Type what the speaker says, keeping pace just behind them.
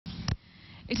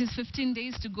It is 15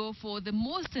 days to go for the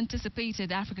most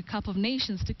anticipated Africa Cup of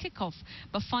Nations to kick off.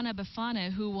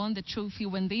 Bafana-Bafana, who won the trophy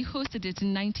when they hosted it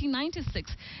in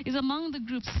 1996, is among the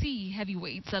Group C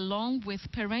heavyweights, along with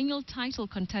perennial title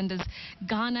contenders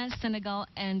Ghana, Senegal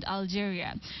and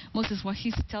Algeria. Moses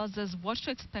Wahis tells us what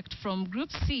to expect from Group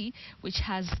C, which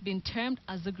has been termed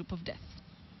as the Group of Death.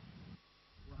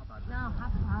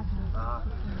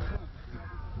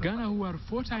 Ghana, who are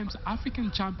 4 times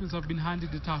African champions, have been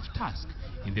handed a tough task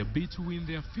in their bid to win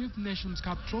their 5th Nations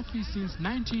Cup trophy since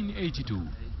 1982.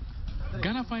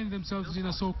 Ghana find themselves in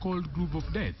a so-called group of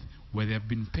death, where they have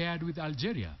been paired with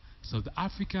Algeria, South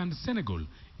Africa and Senegal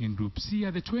in Group C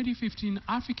at the 2015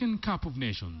 African Cup of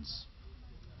Nations.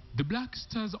 The Black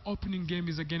Stars' opening game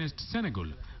is against Senegal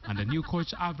under new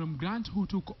coach Avram Grant, who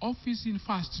took office in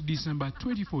 1st December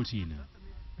 2014.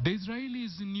 The Israeli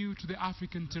is new to the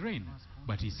African terrain,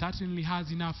 but he certainly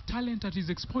has enough talent at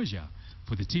his exposure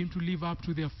for the team to live up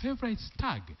to their favorite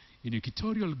stag in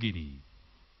Equatorial Guinea.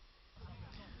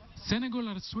 Senegal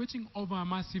are sweating over a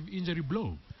massive injury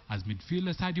blow as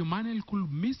midfielder Sadio Mane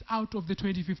could miss out of the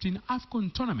 2015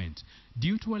 AFCON tournament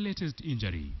due to a latest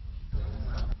injury.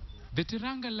 The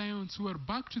Teranga Lions, who are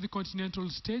back to the continental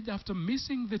stage after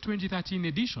missing the 2013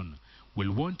 edition,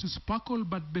 will want to sparkle,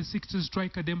 but Besiktas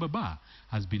striker Demba Ba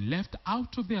has been left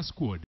out of their squad.